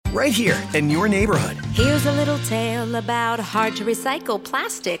right here in your neighborhood. Here's a little tale about hard-to-recycle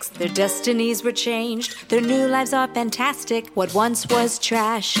plastics. Their destinies were changed. Their new lives are fantastic. What once was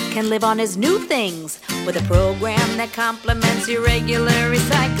trash can live on as new things with a program that complements your regular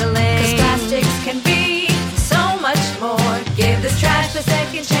recycling. 'Cause plastics can be so much more. Give this trash the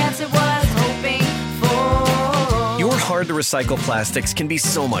second chance it was hoping for. Your hard-to-recycle plastics can be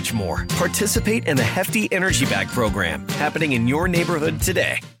so much more. Participate in the Hefty Energy Bag program happening in your neighborhood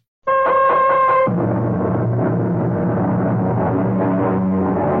today.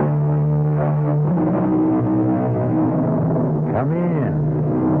 Come in.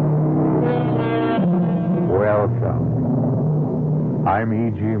 Welcome. I'm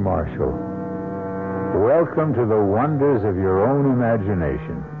E.G. Marshall. Welcome to the wonders of your own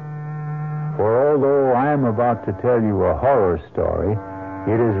imagination. For although I am about to tell you a horror story,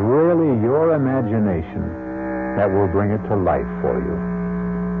 it is really your imagination that will bring it to life for you.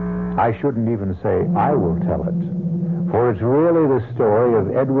 I shouldn't even say I will tell it, for it's really the story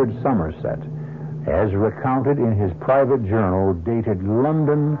of Edward Somerset, as recounted in his private journal dated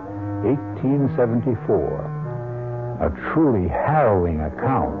London, 1874. A truly harrowing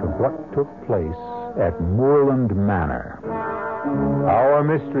account of what took place at Moorland Manor. Our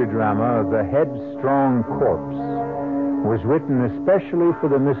mystery drama, The Headstrong Corpse, was written especially for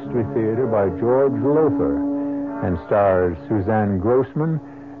the Mystery Theater by George Lothar and stars Suzanne Grossman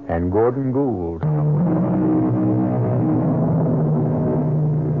and Gordon Gould.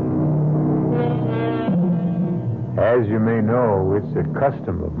 As you may know, it's a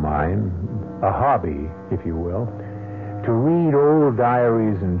custom of mine, a hobby, if you will, to read old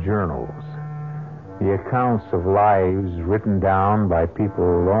diaries and journals, the accounts of lives written down by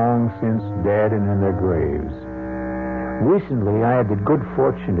people long since dead and in their graves. Recently, I had the good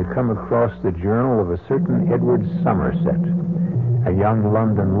fortune to come across the journal of a certain Edward Somerset, a young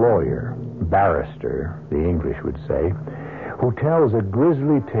London lawyer, barrister, the English would say, who tells a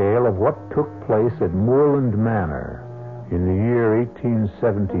grisly tale of what took place at Moorland Manor in the year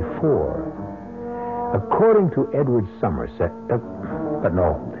 1874. According to Edward Somerset, but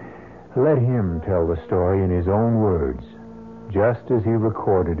no, let him tell the story in his own words, just as he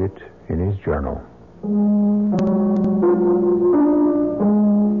recorded it in his journal.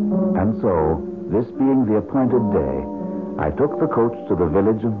 And so, this being the appointed day, I took the coach to the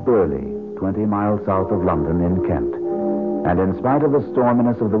village of Burley, 20 miles south of London in Kent, and in spite of the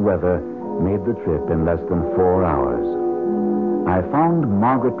storminess of the weather, made the trip in less than 4 hours. I found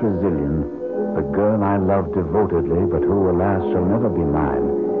Margaret Trezilian, the girl I loved devotedly, but who, alas, shall never be mine,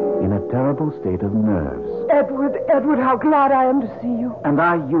 in a terrible state of nerves. Edward, how glad I am to see you. And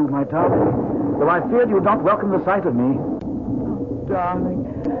I you, my darling, though I feared you'd not welcome the sight of me. Oh, darling,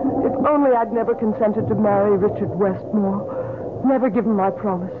 if only I'd never consented to marry Richard Westmore, never given my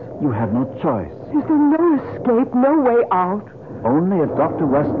promise. You had no choice. Is there no escape, no way out? Only if Dr.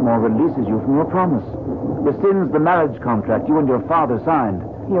 Westmore releases you from your promise. Rescinds the marriage contract you and your father signed.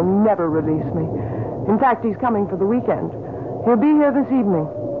 He'll never release me. In fact, he's coming for the weekend. He'll be here this evening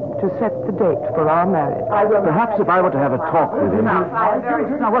to set the date for our marriage. Perhaps if I were to have a talk with him.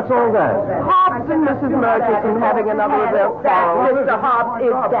 Now, what's all that? Hobbs and Mrs. Murchison having another of their quarrels. Mr. Hobbs,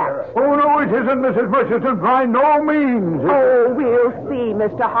 is that? Oh, no, it isn't, Mrs. Murchison, by no means. Oh, we'll see,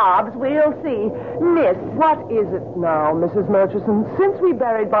 Mr. Hobbs, we'll see. Miss, what is it now, Mrs. Murchison? Since we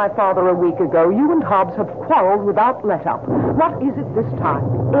buried my father a week ago, you and Hobbs have quarreled without let-up. What is it this time?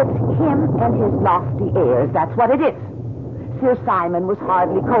 It's him and his lofty airs, that's what it is. Sir Simon was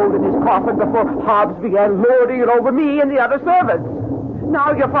hardly cold in his coffin before Hobbs began lording it over me and the other servants.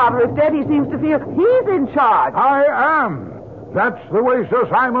 Now your father is dead, he seems to feel he's in charge. I am. That's the way Sir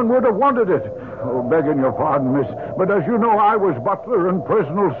Simon would have wanted it. Oh, begging your pardon, miss, but as you know, I was butler and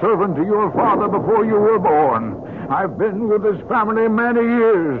personal servant to your father before you were born. I've been with this family many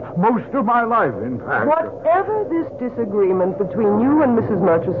years, most of my life, in fact. Whatever this disagreement between you and Mrs.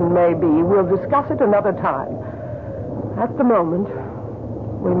 Murchison may be, we'll discuss it another time. At the moment,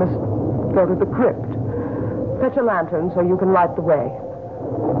 we must go to the crypt. Fetch a lantern so you can light the way.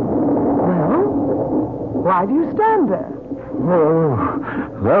 Well, why do you stand there? Oh,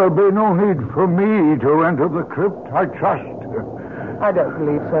 there'll be no need for me to enter the crypt, I trust. I don't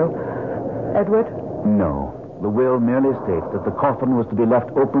believe so. Edward? No. The will merely states that the coffin was to be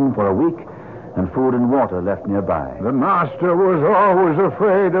left open for a week and food and water left nearby. The master was always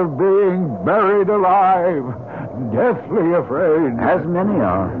afraid of being buried alive. Deathly afraid. As many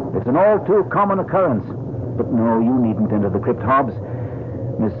are. It's an all too common occurrence. But no, you needn't enter the crypt, Hobbs.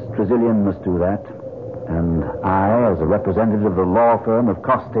 Miss Trezilian must do that. And I, as a representative of the law firm of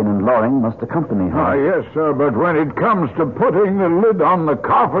Costain and Loring, must accompany her. Yes, sir, but when it comes to putting the lid on the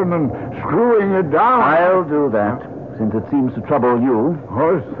coffin and screwing it down... I'll do that, since it seems to trouble you.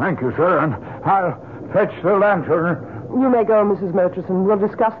 Oh, thank you, sir, and I'll fetch the lantern. You may go, Mrs. Murchison. We'll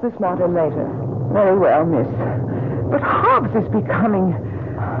discuss this matter later. Very well, miss. But Hobbs is becoming...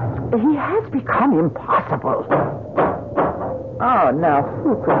 He has become impossible. Oh, now,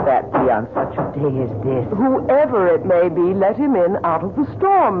 who could that be on such a day as this? Whoever it may be, let him in out of the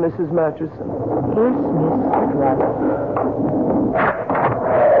storm, Mrs. Murchison. Yes, Miss Edward.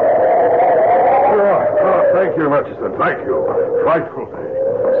 Thank you, Murchison. Thank you. Frightful day.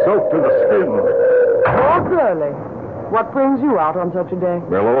 Soaked to the skin. Lord Burley, what brings you out on such a day?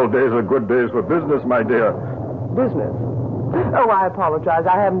 Well, all days are good days for business, my dear. Business? Oh, I apologize.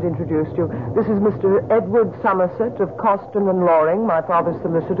 I haven't introduced you. This is Mr. Edward Somerset of Costain and Loring, my father's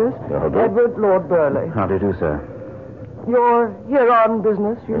solicitors. Edward Lord Burley. How do you do, sir? You're here on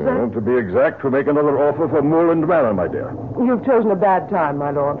business, you say? To be exact, to make another offer for Moorland Manor, my dear. You've chosen a bad time,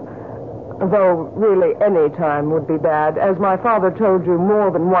 my lord. Though really any time would be bad. As my father told you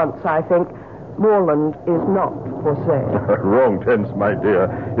more than once, I think, Moorland is not for sale. Wrong tense, my dear.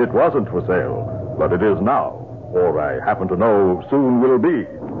 It wasn't for sale, but it is now. Or I happen to know soon will be.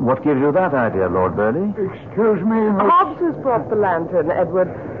 What gives you that idea, Lord Burley? Excuse me, Miss... Hobbs has brought the lantern,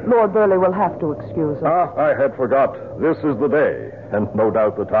 Edward. Lord Burley will have to excuse us. I had forgot. This is the day, and no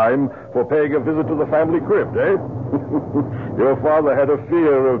doubt the time, for paying a visit to the family crypt, eh? Your father had a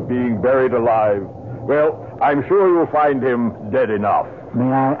fear of being buried alive. Well, I'm sure you'll find him dead enough. May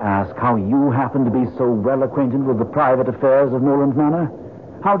I ask how you happen to be so well acquainted with the private affairs of Moorland Manor?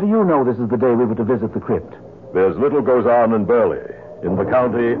 How do you know this is the day we were to visit the crypt? There's little goes on in Burley, in the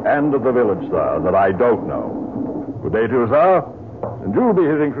county and at the village, sir, that I don't know. Good day to you, sir. And you'll be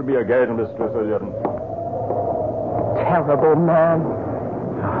hearing from me again, Mr. Surgeon. Terrible man.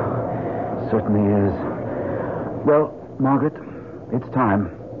 Certainly is. Well, Margaret, it's time.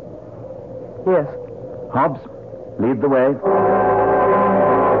 Yes. Hobbs, lead the way.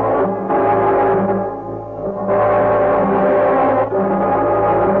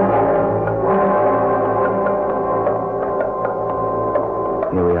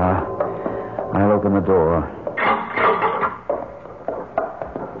 Here we are. I'll open the door.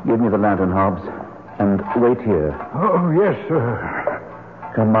 Give me the lantern, Hobbs, and wait here. Oh, yes,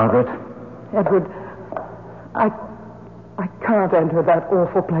 sir. Come, Margaret. Edward, I can't enter that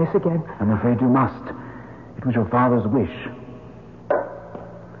awful place again. I'm afraid you must. It was your father's wish.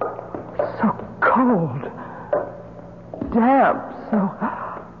 So cold. Damp. So...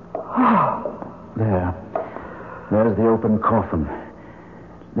 Oh. There's the open coffin.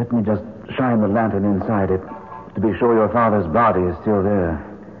 Let me just shine the lantern inside it to be sure your father's body is still there.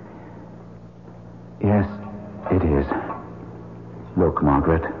 Yes, it is. Look,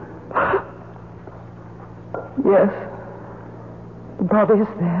 Margaret. Yes. The body is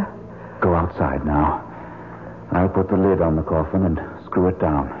there. Go outside now. I'll put the lid on the coffin and screw it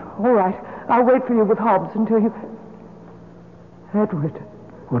down. All right. I'll wait for you with Hobbs until you... Edward.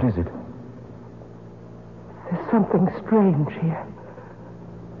 What is it? There's something strange here.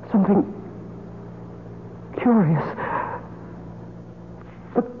 Something curious.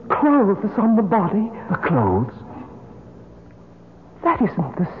 The clothes on the body. The clothes? That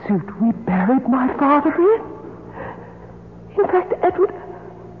isn't the suit we buried my father in. In fact, Edward...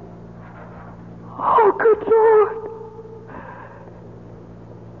 Oh, good Lord.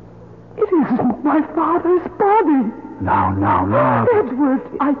 It isn't my father's body. Now. Edward,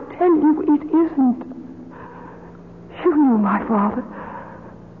 I tell you, it isn't. You knew my father.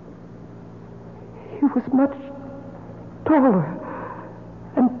 He was much taller.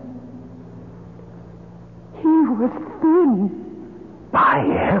 And he was thin. By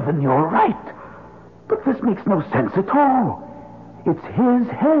heaven, you're right. But this makes no sense at all. It's his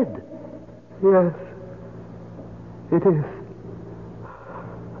head. Yes, it is.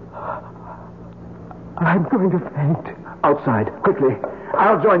 I'm going to faint. Outside, quickly.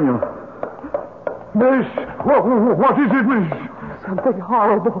 I'll join you. Miss, what is it, miss? Something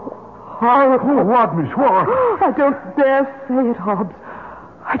horrible. Horrible. What, miss? What? I don't dare say it, Hobbs.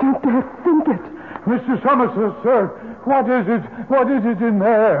 I don't dare think it. Mr. Somerset, sir, what is it? What is it in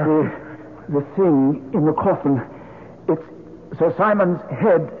there? The thing in the coffin, it's Sir Simon's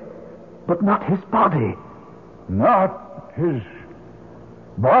head, but not his body. Not his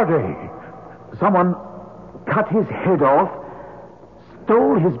body. Someone cut his head off,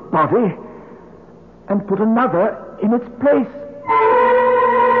 stole his body, and put another in its place.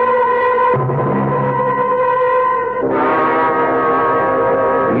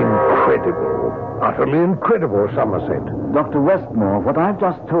 Incredible. Utter utterly incredible, Somerset. Dr. Westmore, what I've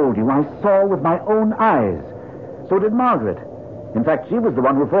just told you, I saw with my own eyes. So did Margaret. In fact, she was the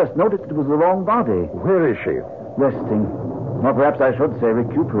one who first noticed it was the wrong body. Where is she? Resting. Or perhaps I should say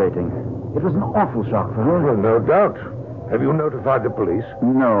recuperating. It was an awful shock for her. Well, no doubt. Have you notified the police?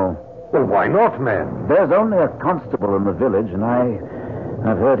 No. Well, why not, man? There's only a constable in the village, and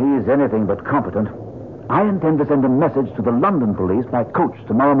I've heard he's anything but competent. I intend to send a message to the London police by coach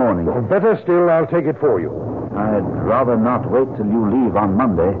tomorrow morning. Well, better still, I'll take it for you. I'd rather not wait till you leave on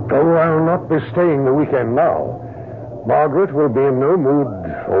Monday. Oh, I'll not be staying the weekend now. Margaret will be in no mood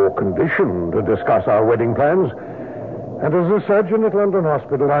or condition to discuss our wedding plans. And as a surgeon at London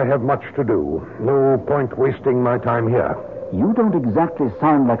Hospital, I have much to do. No point wasting my time here. You don't exactly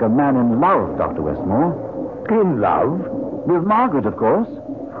sound like a man in love, Dr. Westmore. In love? With Margaret, of course.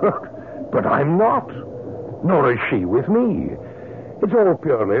 But I'm not. Nor is she with me. It's all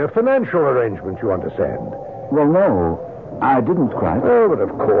purely a financial arrangement, you understand. Well, no, I didn't quite. Oh, but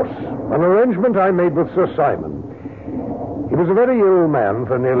of course. An arrangement I made with Sir Simon. He was a very ill man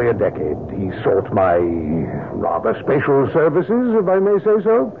for nearly a decade. He sought my rather special services, if I may say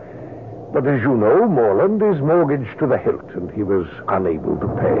so. But as you know, Morland is mortgaged to the hilt, and he was unable to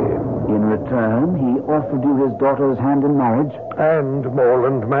pay. In return, he offered you his daughter's hand in marriage? And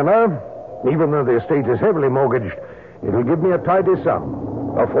Morland Manor, even though the estate is heavily mortgaged, it'll give me a tidy sum.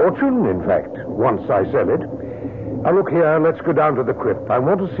 A fortune, in fact, once I sell it. Now, look here, let's go down to the crypt. I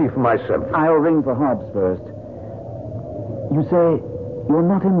want to see for myself. I'll ring for Hobbs first. You say you're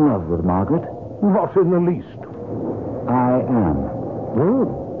not in love with Margaret? Not in the least. I am.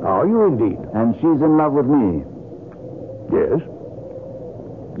 Are you indeed? And she's in love with me. Yes.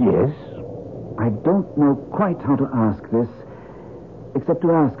 Yes. I don't know quite how to ask this, except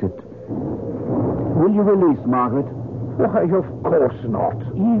to ask it. Will you release Margaret? Why, of course not.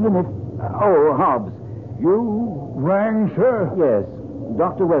 Even if... Oh, Hobbs. You rang, sir? Yes.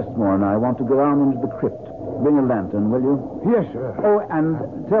 Dr. Westmore and I want to go down into the crypt. Bring a lantern, will you? Yes, sir. Oh, and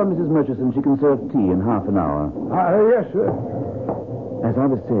tell Mrs. Murchison she can serve tea in half an hour. Yes, sir. As I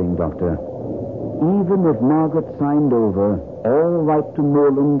was saying, Doctor, even if Margaret signed over all right to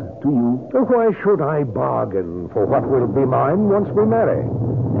Morland to you... Why should I bargain for what will be mine once we marry?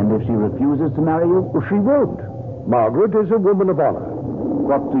 And if she refuses to marry you? Well, she won't. Margaret is a woman of honor.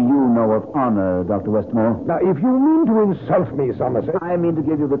 What do you know of honor, Dr. Westmore? Now, if you mean to insult me, Somerset... I mean to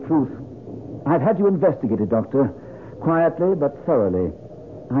give you the truth. I've had you investigated, Doctor. Quietly, but thoroughly.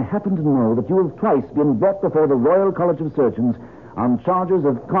 I happen to know that you have twice been brought before the Royal College of Surgeons on charges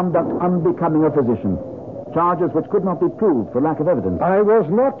of conduct unbecoming a physician. Charges which could not be proved for lack of evidence. I was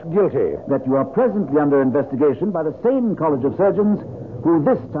not guilty. That you are presently under investigation by the same College of Surgeons who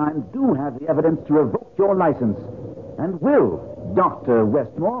this time do have the evidence to revoke your license. And will, Dr.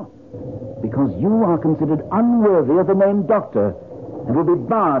 Westmore, because you are considered unworthy of the name doctor and will be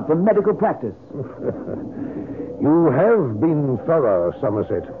barred from medical practice. You have been thorough,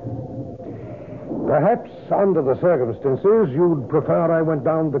 Somerset. Perhaps, under the circumstances, you'd prefer I went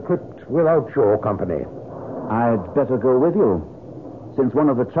down the crypt without your company. I'd better go with you, since one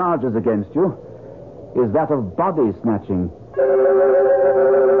of the charges against you is that of body snatching.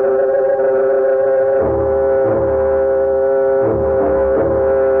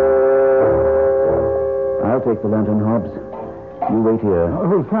 I'll take the lantern, Hobbs. You wait here.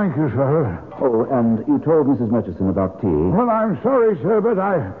 Oh, thank you, sir. Oh, and you told Mrs. Murchison about tea. Well, I'm sorry, sir, but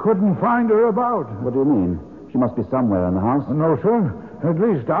I couldn't find her about. What do you mean? She must be somewhere in the house. No, sir. At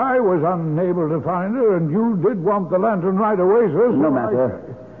least I was unable to find her, and you did want the lantern right away, sir. No matter.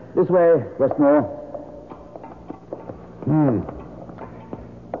 This way, Westmore.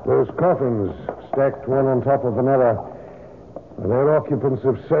 Those coffins, stacked one on top of another, their occupants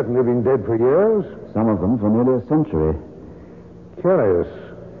have certainly been dead for years. Some of them for nearly a century. Curious.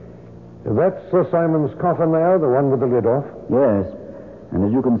 That's Sir Simon's coffin there, the one with the lid off? Yes. And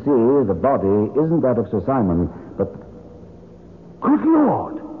as you can see, the body isn't that of Sir Simon, but... Good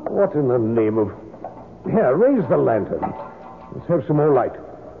Lord! What in the name of... Here, raise the lantern. Let's have some more light.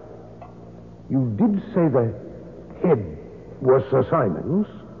 You did say the head was Sir Simon's?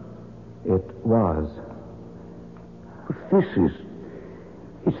 It was. But this is...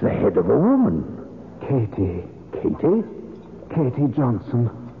 It's the head of a woman. Katie. Katie? Katie Johnson.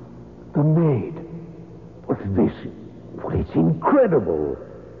 The maid. But this... Well, it's incredible.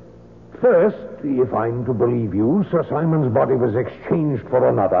 First, if I'm to believe you, Sir Simon's body was exchanged for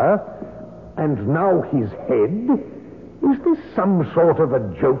another, and now his head? Is this some sort of a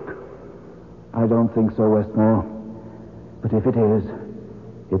joke? I don't think so, Westmore. But if it is,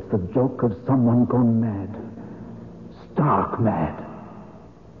 it's the joke of someone gone mad. Stark mad.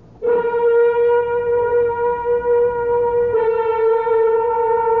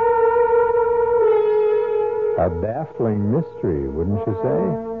 A baffling mystery, wouldn't you say?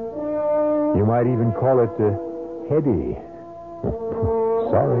 You might even call it heady.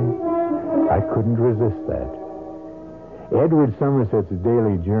 Sorry, I couldn't resist that. Edward Somerset's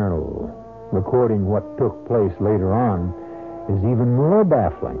daily journal, recording what took place later on, is even more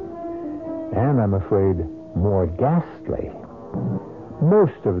baffling. And I'm afraid more ghastly.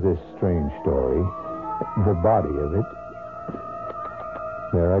 Most of this strange story, the body of it...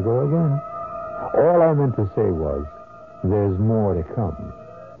 There I go again. All I meant to say was, there's more to come.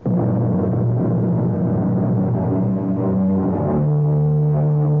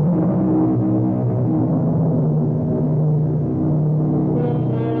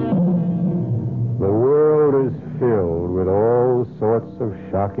 The world is filled with all sorts of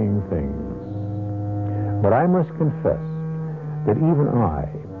shocking things. But I must confess that even I,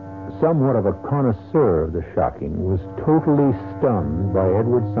 somewhat of a connoisseur of the shocking, was totally stunned by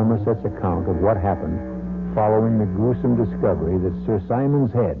Edward Somerset's account of what happened following the gruesome discovery that Sir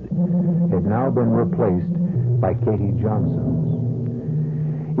Simon's head had now been replaced by Katie Johnson's.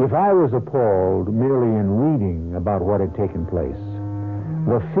 If I was appalled merely in reading about what had taken place,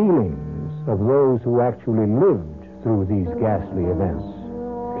 the feelings of those who actually lived through these ghastly events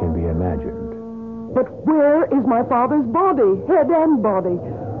can be imagined. But where is my father's body, head and body?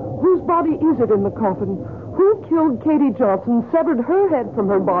 Whose body is it in the coffin? Who killed Katie Johnson, severed her head from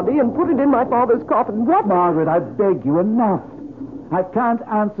her body, and put it in my father's coffin? What? Margaret, I beg you, enough. I can't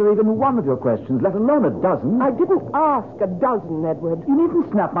answer even one of your questions, let alone a dozen. I didn't ask a dozen, Edward. You needn't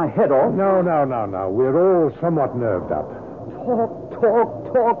snap my head off. No. We're all somewhat nerved up.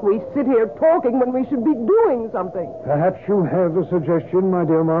 Talk. We sit here talking when we should be doing something. Perhaps you have a suggestion, my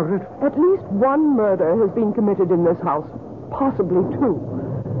dear Margaret? At least one murder has been committed in this house. Possibly two.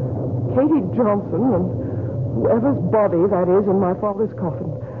 Katie Johnson and whoever's body that is in my father's coffin.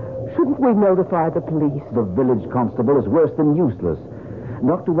 Shouldn't we notify the police? The village constable is worse than useless.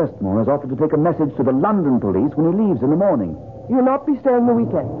 Dr. Westmore has offered to take a message to the London police when he leaves in the morning. You'll not be staying the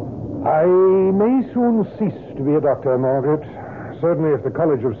weekend? I may soon cease to be a doctor, Margaret. Certainly if the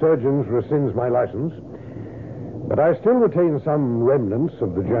College of Surgeons rescinds my license. But I still retain some remnants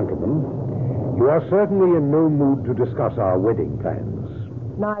of the gentleman. You are certainly in no mood to discuss our wedding plans.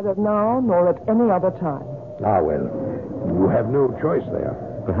 Neither now nor at any other time. Ah, well, you have no choice there.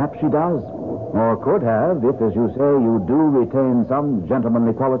 Perhaps she does. Or could have, if, as you say, you do retain some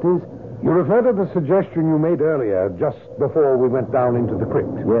gentlemanly qualities. You refer to the suggestion you made earlier, just before we went down into the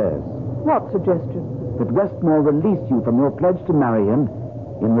crypt. Yes. What suggestion? That Westmore release you from your pledge to marry him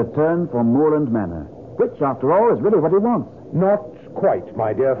in return for Moorland Manor, which, after all, is really what he wants. Not quite,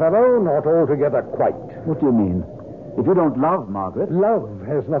 my dear fellow. Not altogether quite. What do you mean? If you don't love Margaret... Love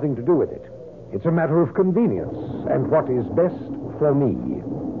has nothing to do with it. It's a matter of convenience and what is best for me.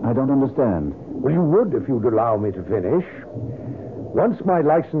 I don't understand. Well, you would if you'd allow me to finish. Once my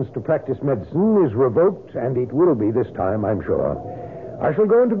license to practice medicine is revoked, and it will be this time, I'm sure, I shall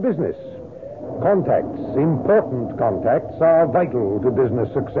go into business. Contacts, important contacts, are vital to business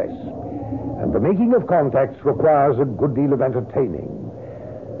success. And the making of contacts requires a good deal of entertaining.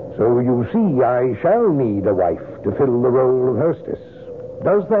 So you see, I shall need a wife to fill the role of hostess.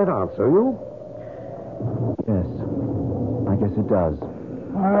 Does that answer you? Yes, I guess it does.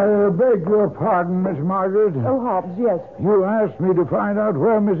 I beg your pardon, Miss Margaret. Oh, Hobbs, yes. You asked me to find out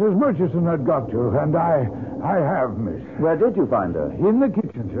where Mrs. Murchison had got to, and I have, miss. Where did you find her? In the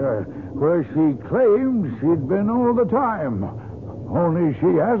kitchen, sir, where she claimed she'd been all the time. Only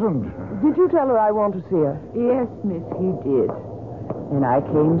she hasn't. Did you tell her I want to see her? Yes, miss, he did. And I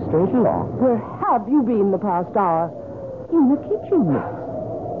came straight along. Where have you been the past hour? In the kitchen, miss.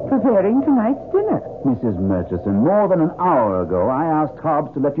 Preparing tonight's dinner. Mrs. Murchison, more than an hour ago, I asked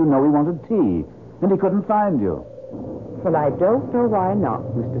Hobbs to let you know he wanted tea, and he couldn't find you. Well, I don't know why not,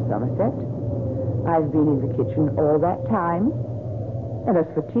 Mr. Somerset. I've been in the kitchen all that time. And as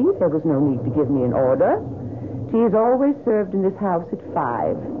for tea, there was no need to give me an order. Tea is always served in this house at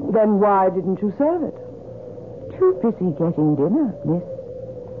 5. Then why didn't you serve it? Too busy getting dinner, miss.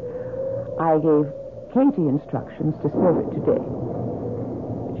 I gave Katie instructions to serve it today.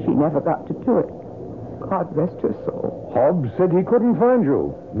 She never got to do it. God rest her soul. Hobbs said he couldn't find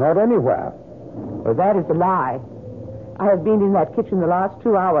you. Not anywhere. Well, that is a lie. I have been in that kitchen the last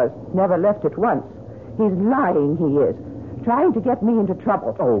 2 hours. Never left it once. He's lying, he is. Trying to get me into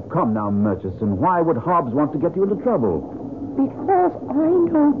trouble. Oh, come now, Murchison. Why would Hobbs want to get you into trouble? Because I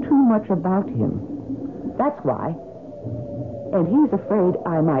know too much about him. That's why. And he's afraid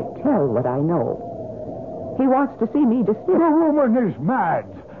I might tell what I know. He wants to see me desist. The woman is mad.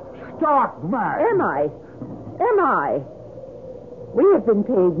 Stark mad. Am I? We have been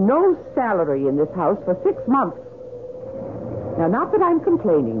paid no salary in this house for 6 months. Now, not that I'm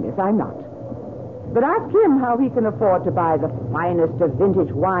complaining, miss, I'm not. But ask him how he can afford to buy the finest of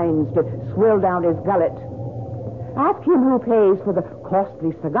vintage wines to swill down his gullet. Ask him who pays for the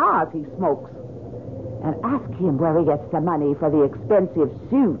costly cigars he smokes. And ask him where he gets the money for the expensive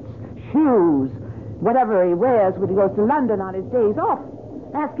suits, shoes, whatever he wears when he goes to London on his days off.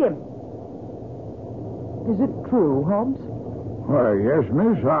 Ask him. Is it true, Hobbs? Why, yes,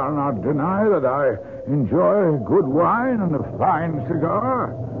 miss, I'll not deny that I enjoy good wine and a fine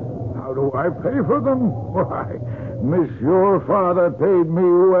cigar. How do I pay for them? Why, miss, your father paid me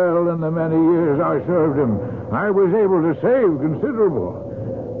well in the many years I served him. I was able to save considerable.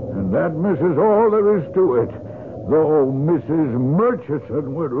 And that, miss, is all there is to it. Though Mrs.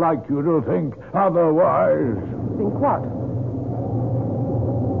 Murchison would like you to think otherwise. Think what?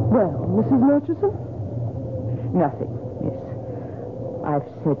 Well, Mrs. Murchison? Nothing, miss. I've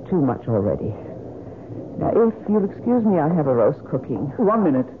said too much already. Now, if you'll excuse me, I have a roast cooking. 1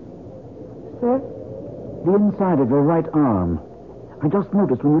 minute. Sir? The inside of your right arm. I just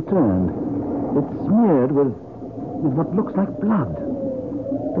noticed when you turned. It's smeared with what looks like blood.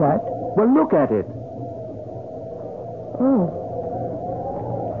 Blood? Well, look at it. Oh,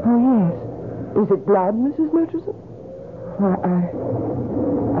 yes. Is it blood, Mrs. Murchison?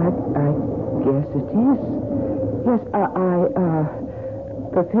 I guess it is. Yes,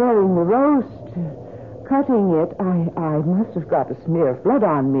 preparing the roast, cutting it, I must have got a smear of blood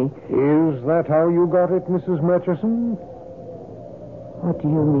on me. Is that how you got it, Mrs. Murchison? What do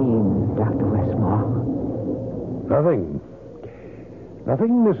you mean, Dr. Westmore? Nothing.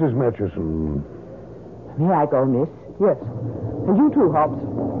 Nothing, Mrs. Murchison. May I go, miss? Yes. And you too, Hobbs.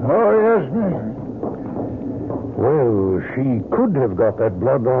 Oh, yes, miss. Well, she could have got that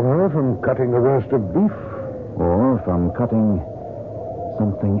blood on her from cutting a roast of beef. Or from cutting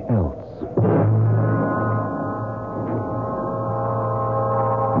something else.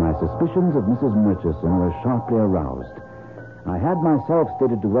 My suspicions of Mrs. Murchison were sharply aroused. I had myself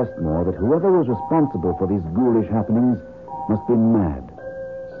stated to Westmore that whoever was responsible for these ghoulish happenings must be mad.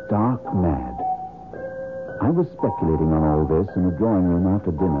 Stark mad. I was speculating on all this in the drawing room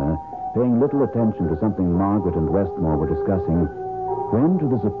after dinner, paying little attention to something Margaret and Westmore were discussing, when, to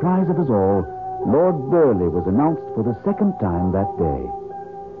the surprise of us all, Lord Burleigh was announced for the second time that day.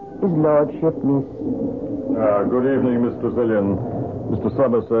 His lordship, miss. Good evening, Miss Tressilian, Mr.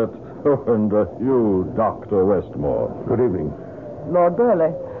 Somerset, and you, Dr. Westmore. Good evening. Lord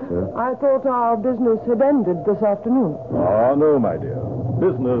Burleigh. Sir? I thought our business had ended this afternoon. Ah, no, my dear.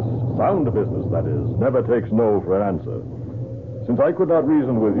 Business, sound business, that is, never takes no for an answer. Since I could not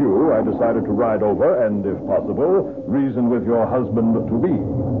reason with you, I decided to ride over and, if possible, reason with your husband-to-be.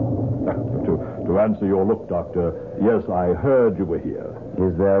 To answer your look, Doctor, yes, I heard you were here.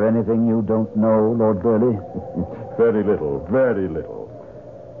 Is there anything you don't know, Lord Burleigh? Very little, very little.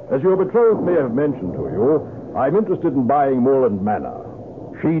 As your betrothed may have mentioned to you, I'm interested in buying Moorland Manor.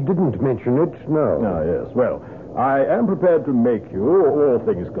 She didn't mention it, no. Ah, yes. Well, I am prepared to make you, all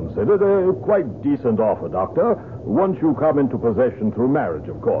things considered, a quite decent offer, Doctor, once you come into possession through marriage,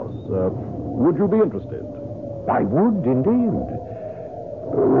 of course. Would you be interested? I would, indeed.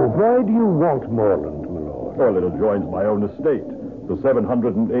 Why do you want Moorland, my lord? Well, it adjoins my own estate. The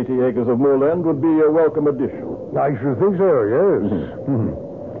 780 acres of moorland would be a welcome addition. I should think so, yes.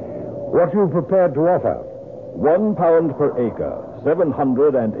 What are you prepared to offer? £1 per acre,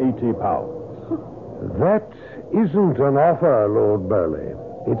 780 pounds. That isn't an offer, Lord Burleigh.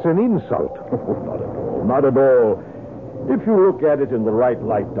 It's an insult. Not at all, not at all. If you look at it in the right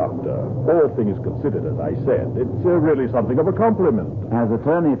light, Doctor, all things considered, as I said, it's really something of a compliment. As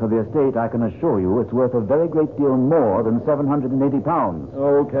attorney for the estate, I can assure you it's worth a very great deal more than £780.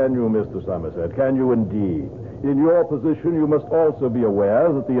 Oh, can you, Mr. Somerset? Can you indeed? In your position, you must also be aware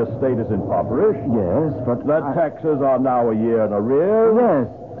that the estate is impoverished. Yes, but... That taxes are now a year in arrears. Yes,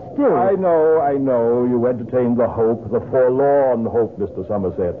 still... I know. You entertain the hope, the forlorn hope, Mr.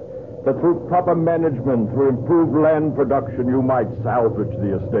 Somerset, that through proper management, through improved land production, you might salvage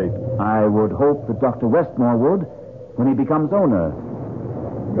the estate. I would hope that Dr. Westmore would, when he becomes owner.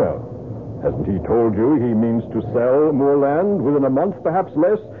 Well, hasn't he told you he means to sell more land within a month, perhaps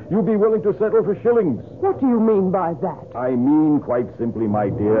less? You'd be willing to settle for shillings. What do you mean by that? I mean, quite simply, my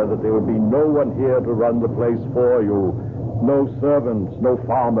dear, that there would be no one here to run the place for you. No servants, no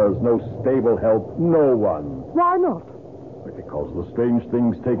farmers, no stable help, no one. Why not? Because the strange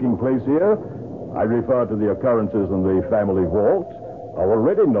things taking place here, I refer to the occurrences in the family vault, are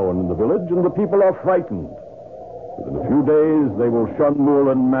already known in the village, and the people are frightened. Within a few days, they will shun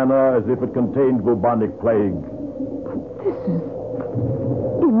Moorland Manor as if it contained bubonic plague.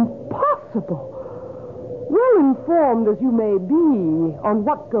 impossible. Well informed as you may be on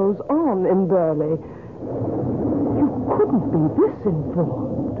what goes on in Burley, you couldn't be this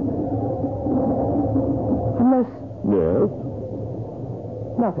informed. Unless... Yes?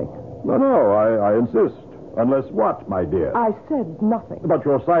 Nothing. No, I insist. Unless what, my dear? I said nothing. But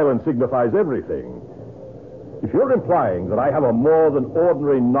your silence signifies everything. If you're implying that I have a more than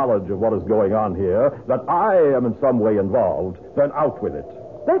ordinary knowledge of what is going on here, that I am in some way involved, then out with it.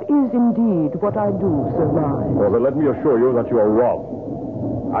 That is indeed what I do surmise. Well, then let me assure you that you are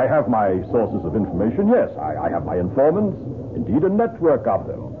wrong. I have my sources of information, yes. I have my informants, indeed a network of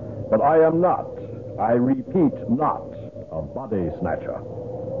them. But I am not, I repeat, not a body snatcher.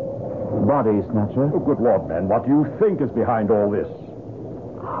 Body snatcher? Oh, good Lord, man, what do you think is behind all this?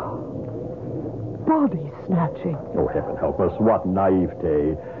 Body snatching. Oh, heaven help us, what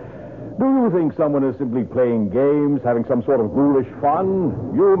naivete. Do you think someone is simply playing games, having some sort of ghoulish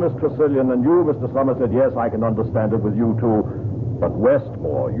fun? You, Miss Tressilian, and you, Mr. Somerset, yes, I can understand it with you two. But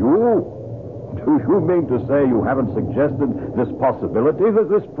Westmore, you? Do you mean to say you haven't suggested this possibility,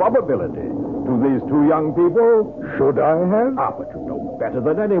 this probability, to these two young people? Should I have? Ah, but you know better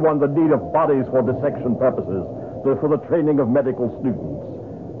than anyone the need of bodies for dissection purposes, for the training of medical students.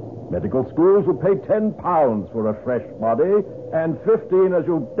 Medical schools will pay £10 for a fresh body, and 15, as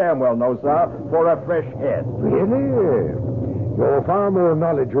you damn well know, sir, for a fresh head. Really? You're far more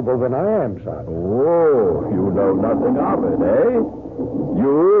knowledgeable than I am, sir. Oh, you know nothing of it, eh?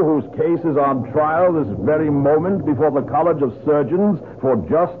 You, whose case is on trial this very moment before the College of Surgeons for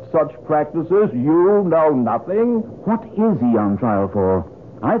just such practices, you know nothing? What is he on trial for?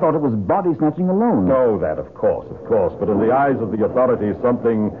 I thought it was body snatching alone. No, that, of course. But in the eyes of the authorities,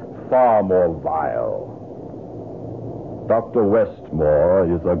 something far more vile. Dr. Westmore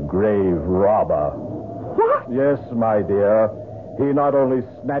is a grave robber. What? Yes, my dear. He not only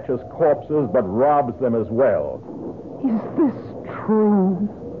snatches corpses, but robs them as well. Is this true?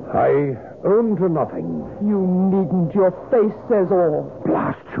 I own to nothing. You needn't. Your face says all.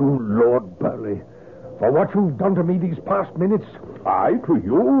 Blast you, Lord Burley. For what you've done to me these past minutes. I to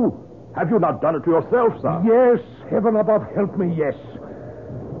you? Have you not done it to yourself, sir? Yes, heaven above help me, yes.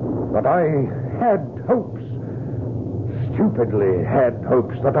 But I had hopes. Stupidly had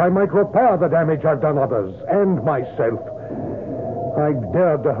hopes that I might repair the damage I've done others and myself. I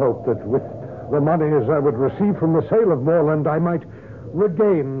dared to hope that with the monies I would receive from the sale of Moorland, I might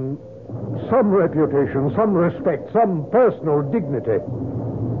regain some reputation, some respect, some personal dignity.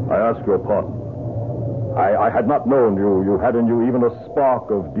 I ask your pardon. I had not known you had in you even a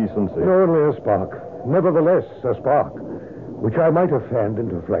spark of decency. Only a spark. Nevertheless, a spark, which I might have fanned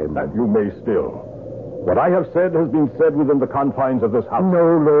into flame. And you may still. What I have said has been said within the confines of this house.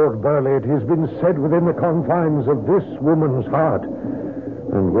 No, Lord Burley, it has been said within the confines of this woman's heart,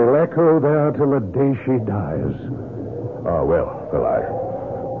 and will echo there till the day she dies. Ah, well,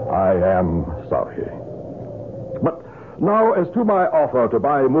 I am sorry. But now, as to my offer to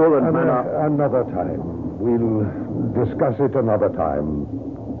buy Moorland Manor... Another time. We'll discuss it another time,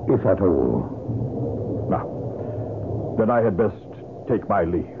 if at all. Now, then I had best take my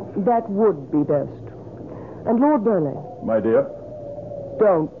leave. That would be best. And Lord Burley. My dear?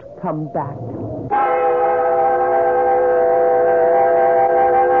 Don't come back.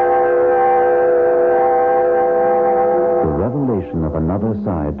 The revelation of another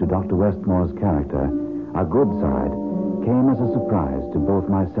side to Dr. Westmore's character, a good side, came as a surprise to both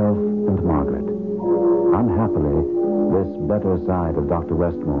myself and Margaret. Unhappily, this better side of Dr.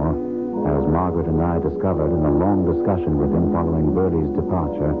 Westmore, as Margaret and I discovered in a long discussion with him following Bertie's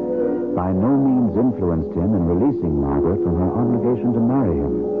departure, by no means influenced him in releasing Margaret from her obligation to marry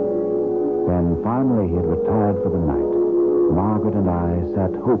him. When finally he had retired for the night, Margaret and I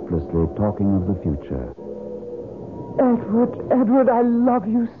sat hopelessly talking of the future. Edward, I love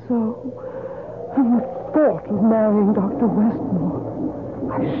you so. And the thought of marrying Dr. Westmore,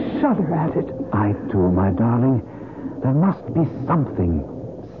 I shudder at it. I too, my darling. There must be something.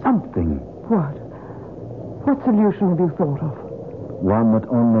 Something. What? What solution have you thought of? One that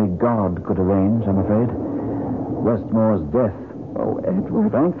only God could arrange, I'm afraid. Westmore's death. Oh,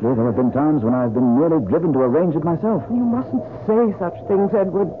 Edward. Frankly, there have been times when I've been nearly driven to arrange it myself. You mustn't say such things,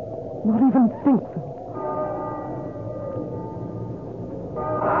 Edward. Not even think them.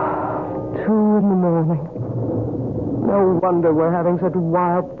 2 a.m. No wonder we're having such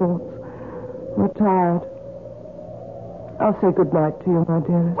wild thoughts. We're tired. I'll say good night to you, my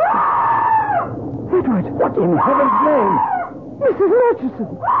dearest. Edward! What in heaven's name? Mrs. Murchison!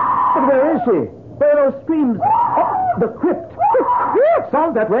 But where is she? Where are those screams? Oh, the crypt. The crypt!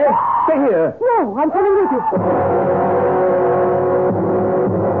 Sounds that way. Stay here. No, I'm coming with you.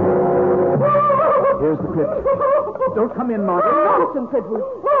 There's the crypt. Don't come in, Margaret. Nonsense, Edward.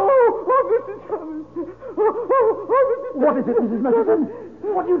 Mrs. Thomas. What is it, Mrs. Murchison?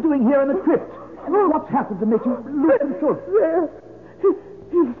 What are you doing here in the crypt? What's happened to make you lose control? There.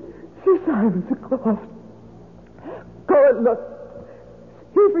 Sir Simon's across. Go and look.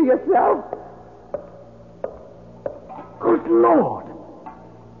 See for yourself. Good Lord!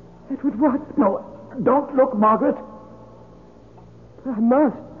 Edward Watson. No, don't look, Margaret. I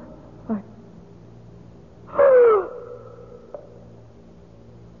must.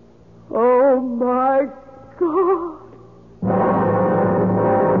 Oh, my God.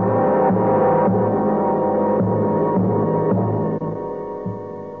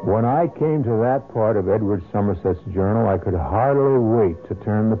 When I came to that part of Edward Somerset's journal, I could hardly wait to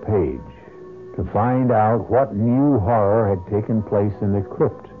turn the page, to find out what new horror had taken place in the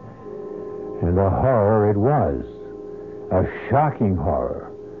crypt. And a horror it was. A shocking horror,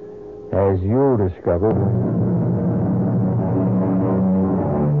 as you'll discover.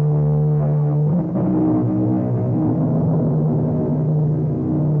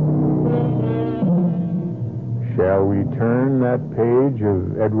 Shall we turn that page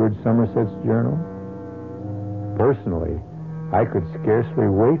of Edward Somerset's journal? Personally, I could scarcely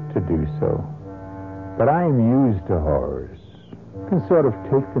wait to do so. But I am used to horrors, can sort of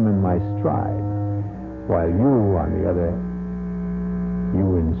take them in my stride. While you, on the other...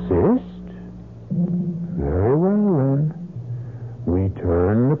 You insist? Very well, then. We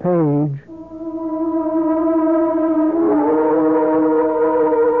turn the page.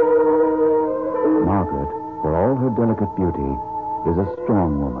 Margaret, for all her delicate beauty, is a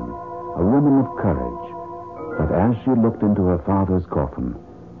strong woman, a woman of courage. But as she looked into her father's coffin,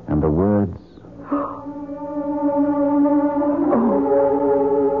 and the words...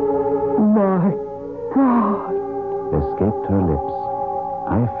 My God! escaped her lips,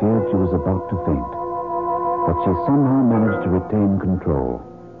 I feared she was about to faint. But she somehow managed to retain control.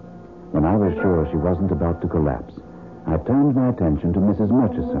 When I was sure she wasn't about to collapse, I turned my attention to Mrs.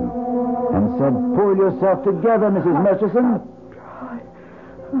 Murchison and said, "Pull yourself together, Mrs. Murchison."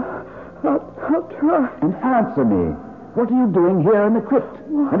 I'll try. And answer me. What are you doing here in the crypt?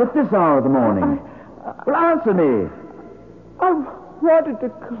 And at this hour of the morning? Well, answer me. I wanted to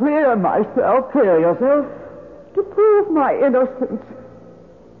clear myself. Clear yourself? To prove my innocence.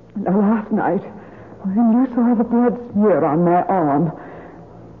 Now, last night, when you saw the blood smear on my arm,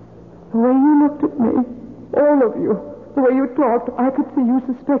 the way you looked at me, all of you, the way you talked, I could see you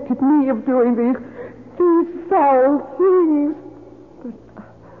suspected me of doing these foul things. But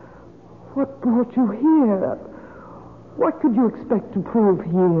what brought you here? What could you expect to prove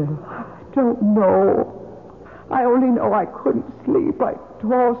here? I don't know. I only know I couldn't sleep. I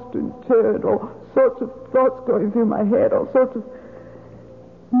tossed and turned, all sorts of thoughts going through my head, all sorts of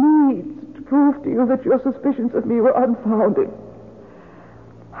needs to prove to you that your suspicions of me were unfounded.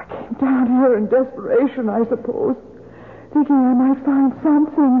 I came down here in desperation, I suppose, thinking I might find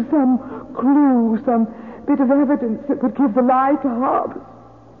something, some clue, some bit of evidence that would give the lie to Hobbs.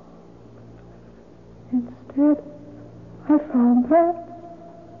 Instead, I found that.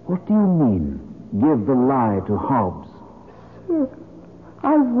 What do you mean, give the lie to Hobbs? Sir,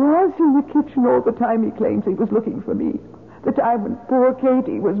 I was in the kitchen all the time he claims he was looking for me. The time when poor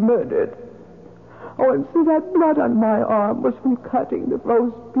Katie was murdered. Oh, and so that blood on my arm was from cutting the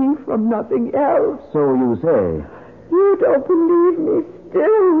roast beef, from nothing else. So you say. You don't believe me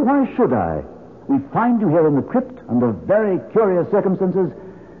still. Why should I? We find you here in the crypt under very curious circumstances,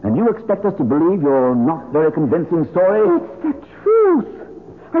 and you expect us to believe your not very convincing story? It's the truth.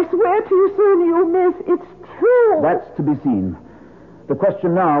 I swear to you, sir, you miss. It's true. That's to be seen. The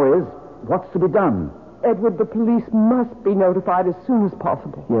question now is, what's to be done? Edward, the police must be notified as soon as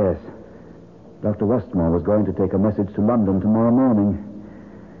possible. Yes. Dr. Westmore was going to take a message to London tomorrow morning.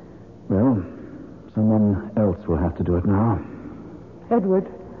 Well, someone else will have to do it now. Edward.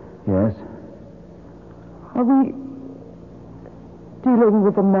 Yes? Are we dealing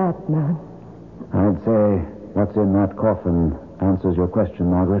with a madman? I'd say what's in that coffin answers your question,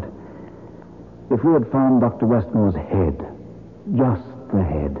 Margaret. If we had found Dr. Westmore's head, just the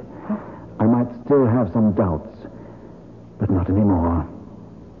head, I might still have some doubts, but not anymore.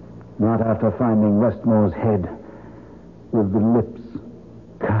 Not after finding Westmore's head with the lips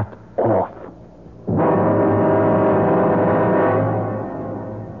cut off.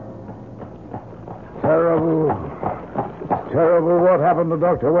 Terrible what happened to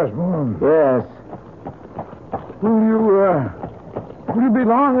Dr. Westmore. Yes. Will you be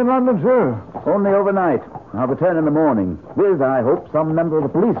long in London, sir? Only overnight. I'll return in the morning with, I hope, some member of the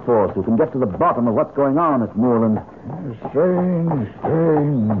police force who can get to the bottom of what's going on at Moorland. Strange.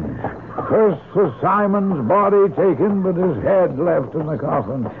 First Sir Simon's body taken, but his head left in the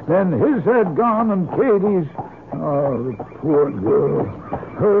coffin. Then his head gone and Katie's... Oh, the poor girl.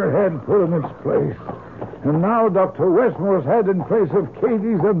 Her head put in its place. And now Dr. Westmore's head in place of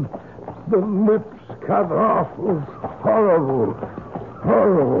Katie's and the lips cut off. Was horrible.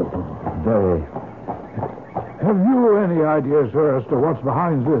 Horrible. Very. Have you any idea, sir, as to what's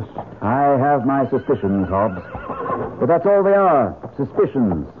behind this? I have my suspicions, Hobbs. But that's all they are.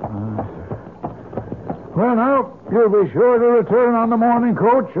 Suspicions. Well, now, you'll be sure to return on the morning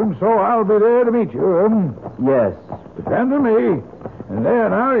coach, and so I'll be there to meet you. Yes. Depend on me. And there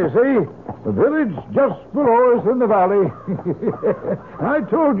now, you see, the village just below us in the valley. I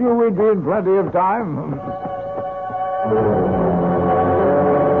told you we'd be in plenty of time.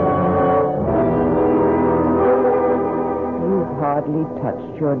 You've hardly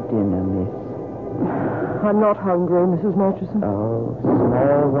touched your dinner, miss. I'm not hungry, Mrs. Murchison. Oh,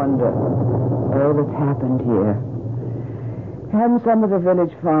 small wonder. All that's happened here. And some of the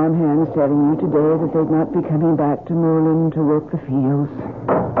village farmhands telling you today that they'd not be coming back to Moorland to work the fields.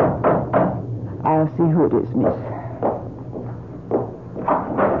 I'll see who it is, miss.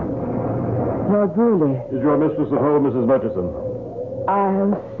 Lord Burley. Is your mistress at home, Mrs. Murchison?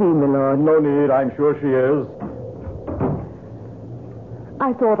 I'll see, my lord. No need. I'm sure she is.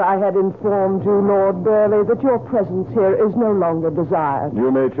 I thought I had informed you, Lord Burley, that your presence here is no longer desired.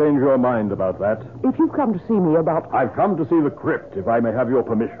 You may change your mind about that. If you've come to see me about... I've come to see the crypt, if I may have your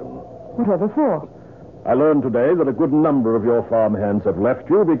permission. Whatever for? I learned today that a good number of your farmhands have left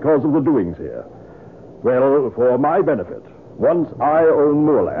you because of the doings here. Well, for my benefit, once I own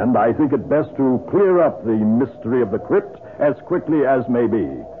moorland, I think it best to clear up the mystery of the crypt as quickly as may be.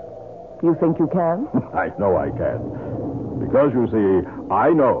 You think you can? I know I can. Because, you see, I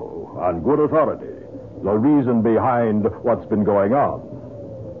know, on good authority, the reason behind what's been going on.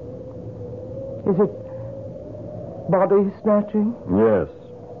 Is it body snatching? Yes.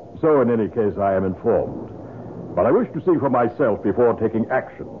 So, in any case, I am informed. But I wish to see for myself before taking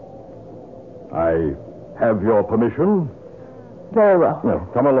action. I have your permission? Very well. Well,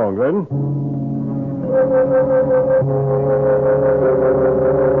 come along, then.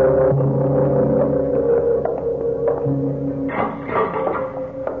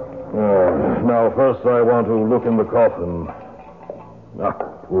 Now, first I want to look in the coffin. Ah,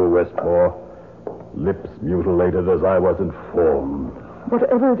 poor Westmore. Lips mutilated as I was informed.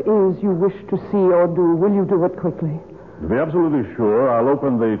 Whatever it is you wish to see or do, will you do it quickly? To be absolutely sure, I'll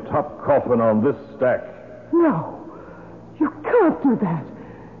open the top coffin on this stack. No. You can't do that.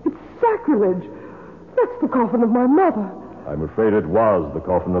 It's sacrilege. That's the coffin of my mother. I'm afraid it was the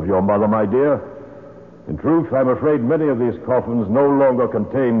coffin of your mother, my dear. In truth, I'm afraid many of these coffins no longer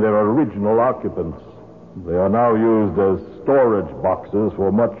contain their original occupants. They are now used as storage boxes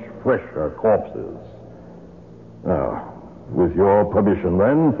for much fresher corpses. Now, with your permission,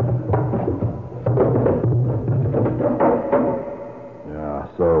 then. Yeah,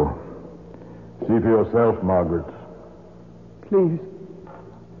 so, see for yourself, Margaret. Please.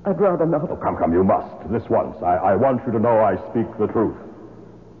 I'd rather not. Oh, come, you must. This once. I want you to know I speak the truth.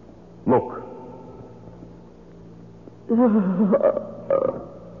 Look.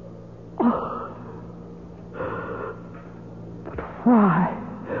 But why?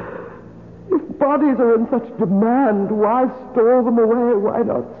 If bodies are in such demand, why store them away? Why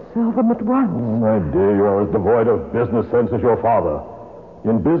not sell them at once? Oh, my dear, you're as devoid of business sense as your father.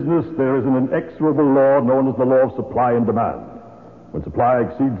 In business, there is an inexorable law known as the law of supply and demand. When supply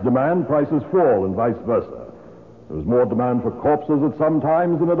exceeds demand, prices fall, and vice versa. There's more demand for corpses at some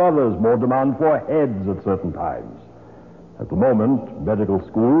times than at others, more demand for heads at certain times. At the moment, medical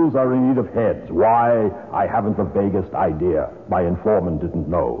schools are in need of heads. Why? I haven't the vaguest idea. My informant didn't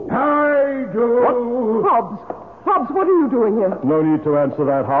know. I do. Hobbs, what are you doing here? No need to answer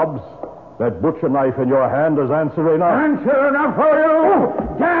that, Hobbs. That butcher knife in your hand is answer enough. Answer enough for you.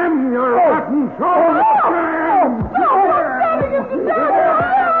 Damn your rotten soul.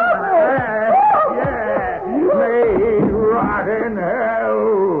 May rot in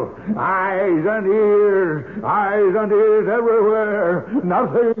hell. Eyes and ears everywhere.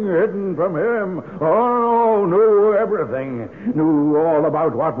 Nothing hidden from him. Oh, knew everything. Knew all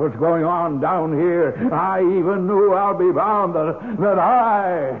about what was going on down here. I even knew, I'll be bound, that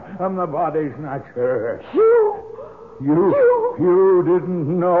I am the body snatcher. You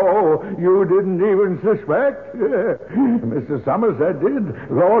didn't know. You didn't even suspect. Mr. Somerset did.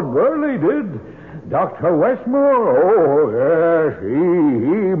 Lord Burley did. Dr. Westmore? Oh, yes,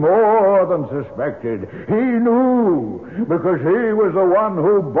 he more than suspected. He knew, because he was the one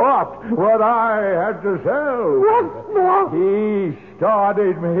who bought what I had to sell. Westmore? He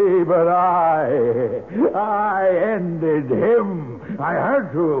started me, but I ended him. I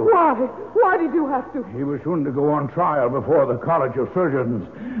had to. Why? Why did you have to? He was soon to go on trial before the College of Surgeons.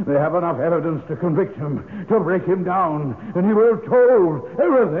 They have enough evidence to convict him, to break him down, and he will have told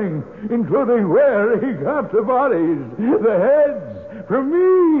everything, including where he got the bodies, the heads, from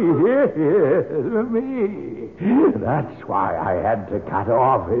me. Yes, from me. That's why I had to cut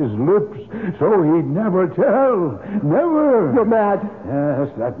off his lips, so he'd never tell. Never. You're mad. Yes,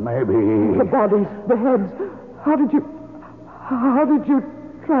 that may be. The bodies, the heads. How did you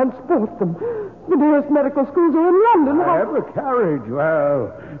transport them? The nearest medical schools are in London. I have a carriage.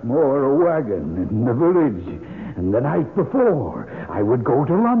 Well, more a wagon in the village. And the night before, I would go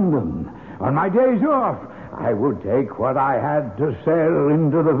to London. On my days off, I would take what I had to sell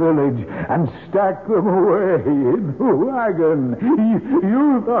into the village and stack them away in the wagon.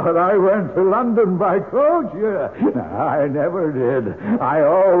 You thought I went to London by coach? I never did. I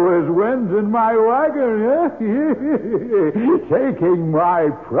always went in my wagon, taking my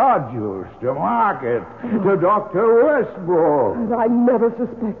produce to market, to Dr. Westmore. And I never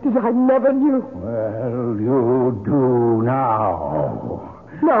suspected. I never knew. Well, you do now.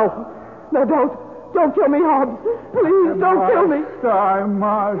 No, don't. Don't kill me, Hobbs. Please, don't kill me. I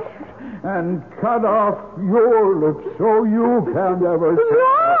must. And cut off your lips so you can't ever say.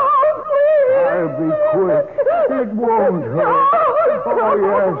 No, please. I'll be quick. It won't hurt. Oh,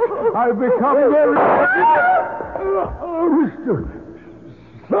 yes. I've become very... Oh, Mr.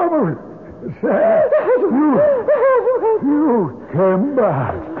 Somerset. You came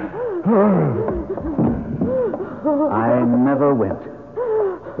back. I never went.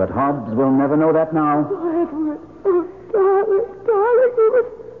 But Hobbs will never know that now. Oh, Edward. Oh, darling.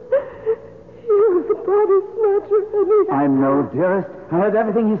 He was the body snatcher, and he... I know, dearest. I heard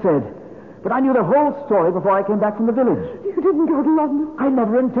everything he said. But I knew the whole story before I came back from the village. You didn't go to London? I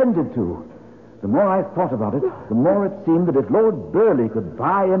never intended to. The more I thought about it, the more it seemed that if Lord Burley could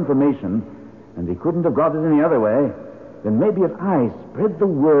buy information, and he couldn't have got it any other way, then maybe if I spread the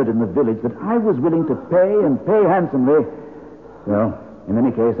word in the village that I was willing to pay and pay handsomely, well... In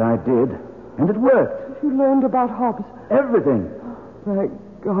any case, I did. And it worked. You learned about Hobbs? Everything. Thank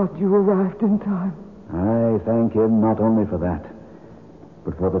God you arrived in time. I thank him not only for that,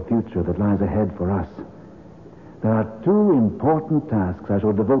 but for the future that lies ahead for us. There are two important tasks I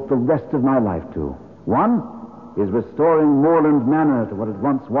shall devote the rest of my life to. One is restoring Moorland Manor to what it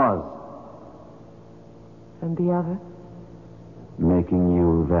once was. And the other? Making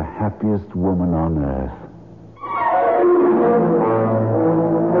you the happiest woman on earth.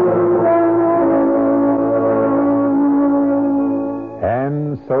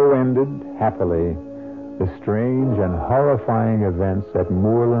 And so ended, happily, the strange and horrifying events at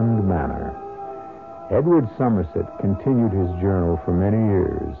Moorland Manor. Edward Somerset continued his journal for many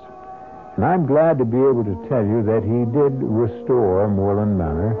years, and I'm glad to be able to tell you that he did restore Moorland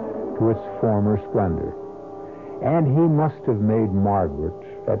Manor to its former splendor. And he must have made Margaret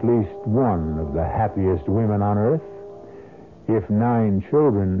at least one of the happiest women on earth, if 9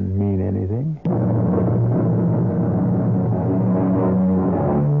 children mean anything.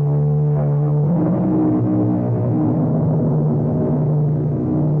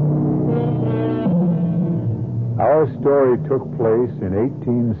 Our story took place in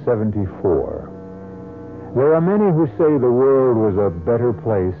 1874. There are many who say the world was a better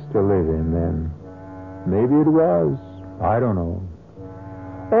place to live in then. Maybe it was. I don't know.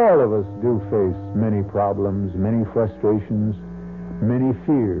 All of us do face many problems, many frustrations, many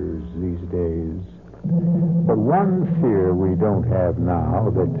fears these days. But one fear we don't have now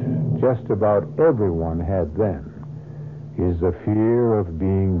that just about everyone had then is the fear of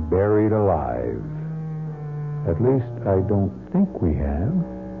being buried alive. At least I don't think we have.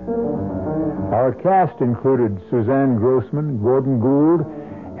 Our cast included Suzanne Grossman, Gordon Gould,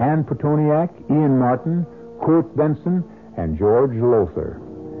 Anne Petoniak, Ian Martin, Kurt Benson, and George Lothar.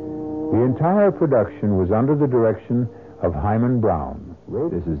 The entire production was under the direction of Hyman Brown.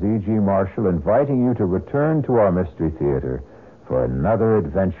 This is E.G. Marshall inviting you to return to our Mystery Theater for another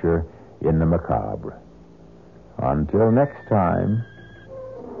adventure in the macabre. Until next time,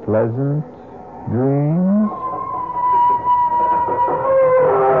 pleasant dreams.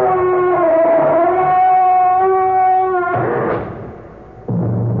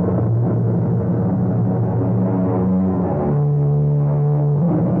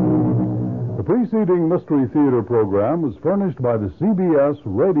 The preceding Mystery Theater program was furnished by the CBS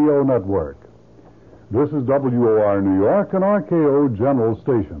Radio Network. This is WOR New York and RKO General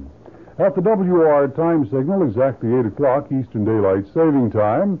Station. At the WOR time signal, exactly 8 o'clock Eastern Daylight Saving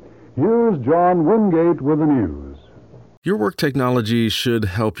Time, here's John Wingate with the news. Your work technology should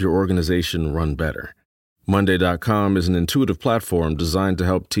help your organization run better. Monday.com is an intuitive platform designed to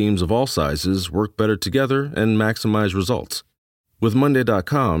help teams of all sizes work better together and maximize results. With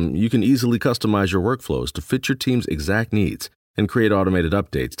Monday.com, you can easily customize your workflows to fit your team's exact needs and create automated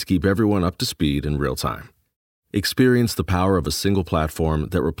updates to keep everyone up to speed in real time. Experience the power of a single platform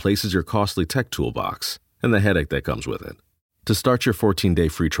that replaces your costly tech toolbox and the headache that comes with it. To start your 14-day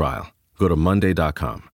free trial, go to Monday.com.